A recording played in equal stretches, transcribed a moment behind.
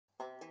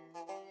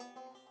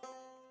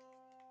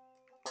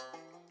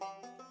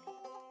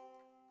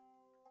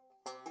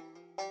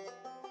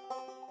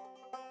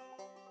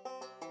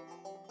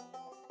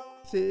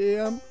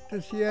Siam, the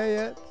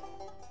Siayat,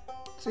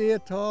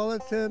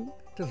 Siatalatin,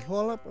 the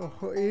Swallop of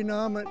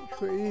Huinamet,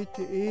 Shui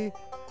to eat,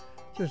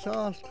 the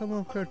sauce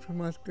come from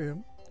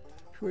Muskim,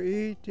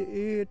 Shui to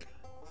eat,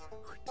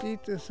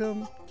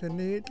 Titasum, to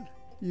need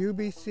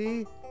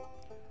UBC,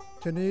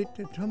 to need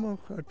the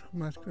Tumokut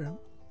Muskim.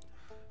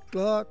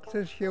 Glock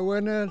to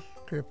Shawanas,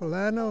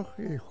 Kripolano,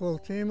 he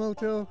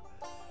Holtimilto,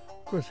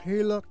 because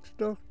he looked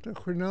stuck to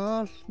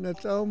Hunas,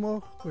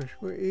 Netzomo, because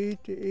we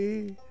eat to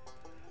eat.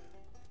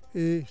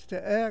 He's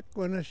the act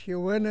when a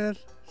Shawanas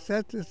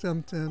set to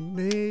something,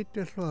 need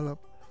to swallow.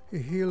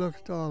 He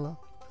looks taller,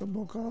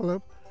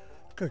 Kamokalip,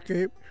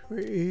 Kakip,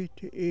 we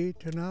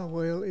eat, and now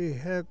well, he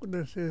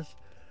heckness is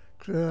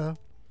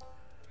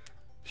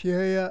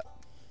Shaya,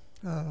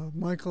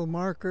 Michael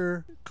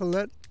Marker,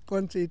 Colette,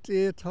 Quincy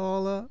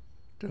Theatala,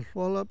 to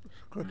swallow,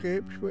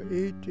 Kakip, we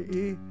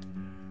eat.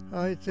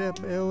 I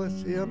tap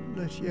Ellis,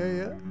 the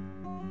Shaya,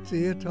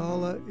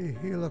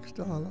 Theatala, he looks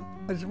taller.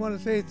 I just want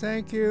to say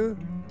thank you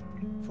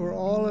for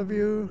all of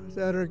you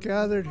that are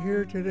gathered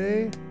here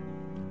today,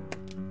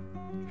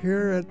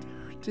 here at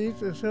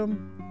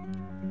Titasum,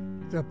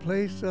 the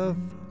place of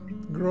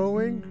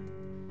growing,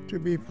 to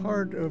be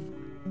part of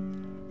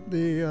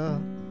the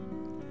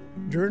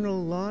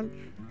journal launch.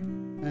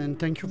 And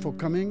thank you for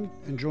coming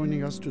and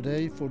joining us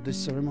today for this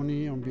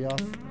ceremony on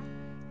behalf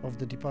of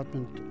the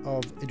Department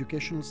of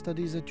Educational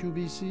Studies at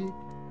UBC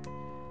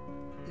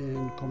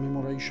in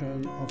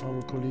commemoration of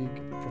our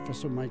colleague,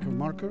 Professor Michael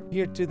Marker.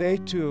 Here today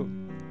to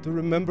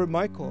remember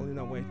Michael in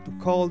a way, to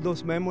call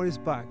those memories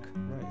back,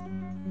 right?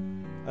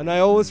 And I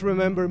always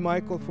remember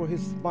Michael for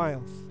his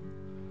smiles,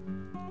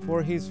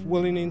 for his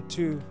willingness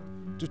to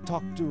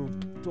talk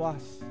to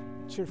us,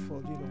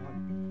 cheerful,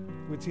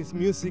 with his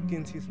music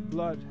in his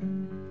blood,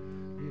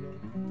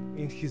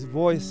 in his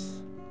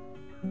voice,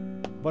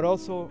 but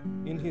also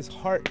in his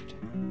heart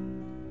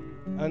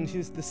and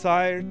his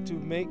desire to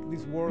make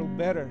this world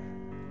better.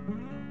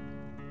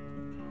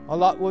 A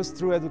lot was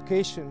through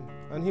education,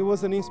 and he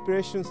was an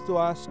inspiration to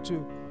us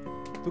to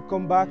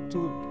come back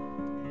to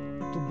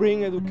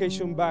bring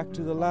education back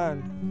to the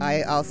land.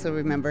 I also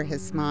remember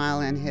his smile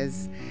and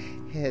his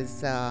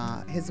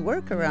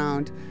work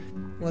around.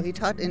 Well, he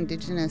taught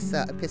indigenous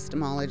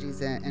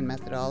epistemologies and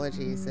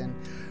methodologies, and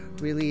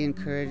really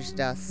encouraged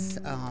us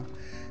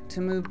to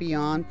move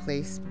beyond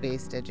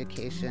place-based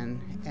education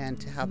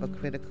and to have a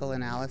critical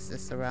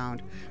analysis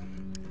around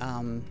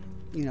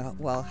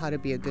how to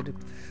be a good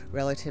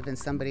relative in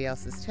somebody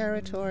else's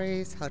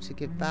territories, how to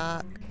give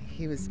back.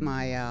 He was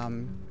my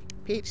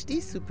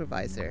PhD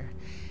supervisor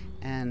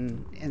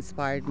and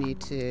inspired me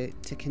to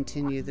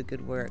continue the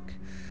good work.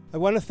 I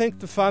want to thank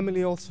the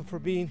family also for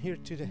being here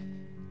today.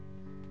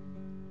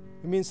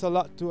 It means a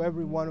lot to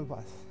every one of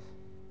us.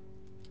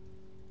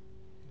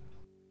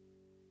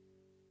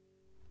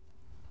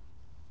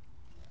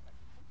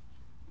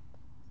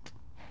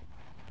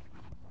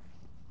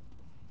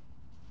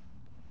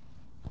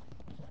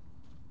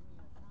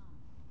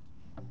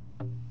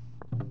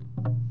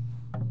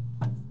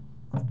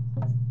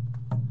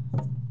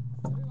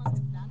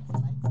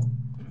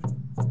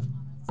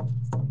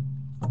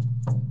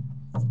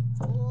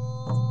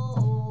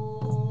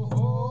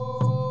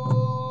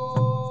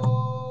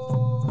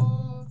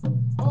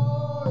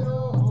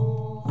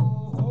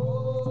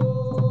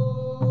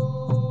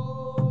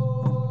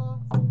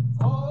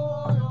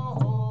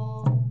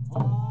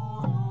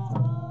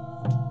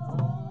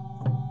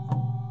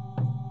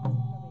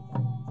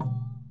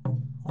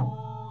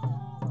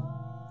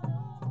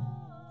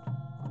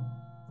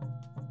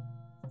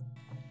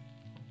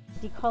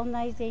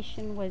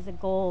 Decolonization was a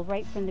goal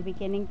right from the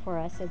beginning for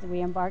us as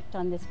we embarked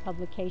on this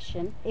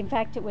publication. In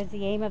fact, it was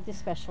the aim of the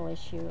special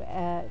issue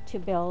to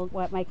build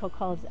what Michael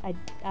calls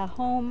a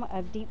home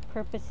of deep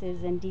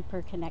purposes and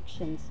deeper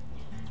connections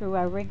through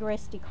a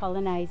rigorous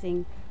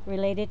decolonizing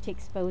related to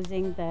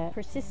exposing the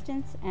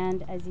persistence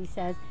and, as he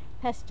says,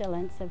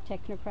 pestilence of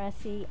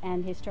technocracy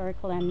and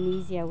historical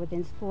amnesia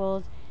within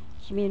schools,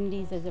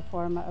 communities as a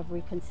form of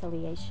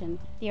reconciliation.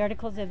 The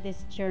articles of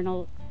this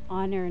journal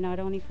honor not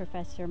only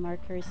Professor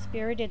Marker's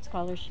spirited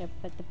scholarship,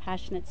 but the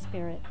passionate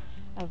spirit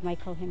of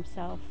Michael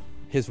himself.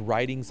 His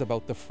writings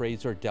about the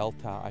Fraser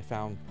Delta I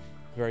found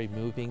very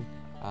moving.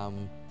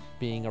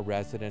 Being a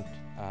resident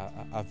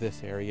of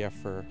this area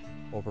for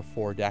over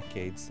 4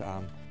 decades,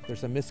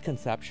 there's a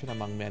misconception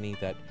among many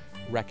that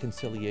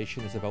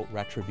reconciliation is about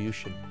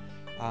retribution.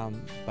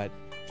 But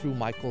through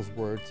Michael's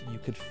words, you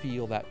could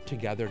feel that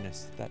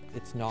togetherness, that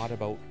it's not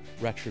about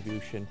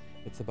retribution,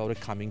 it's about a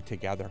coming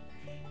together.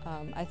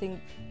 I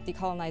think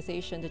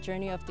decolonization, the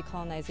journey of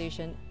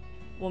decolonization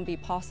won't be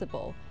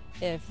possible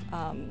if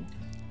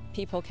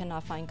people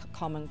cannot find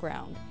common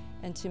ground.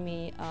 And to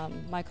me,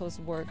 Michael's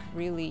work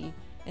really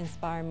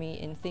inspired me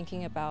in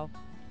thinking about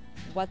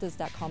what does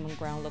that common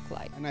ground look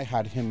like. And I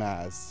had him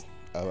as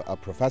a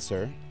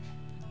professor,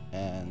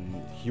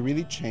 and he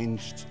really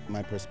changed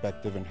my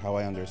perspective and how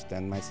I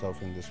understand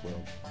myself in this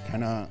world.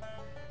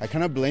 I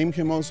kind of blame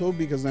him also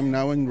because I'm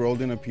now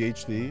enrolled in a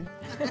PhD.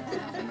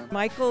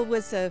 Michael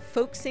was a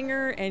folk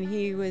singer and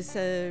he was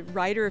a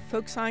writer of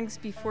folk songs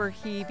before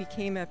he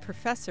became a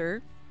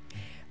professor.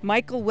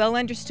 Michael well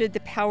understood the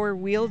power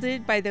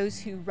wielded by those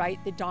who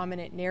write the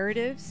dominant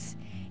narratives,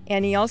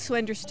 and he also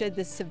understood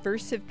the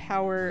subversive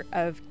power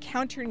of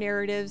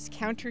counter-narratives,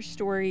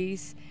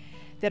 counter-stories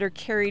that are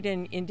carried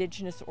in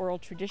Indigenous oral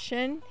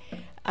tradition,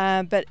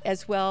 but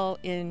as well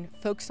in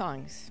folk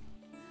songs.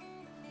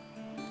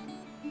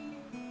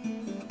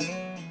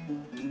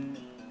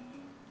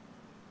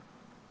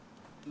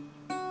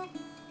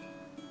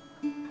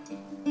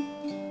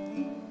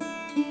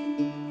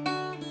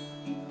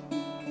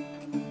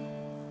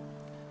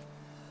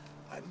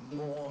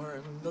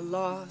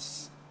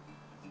 Loss,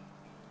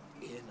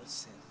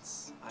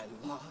 innocence, I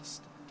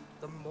lost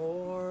the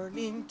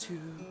morning too.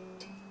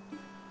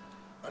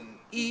 An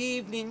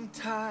evening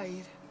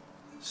tide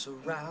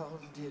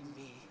surrounded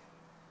me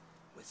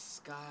with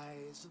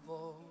skies of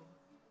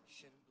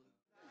ocean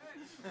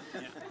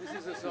blue.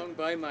 This is a song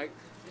by Mike.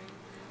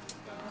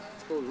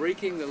 It's called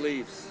Raking the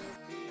Leaves.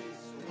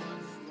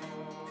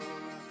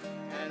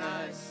 And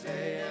I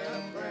say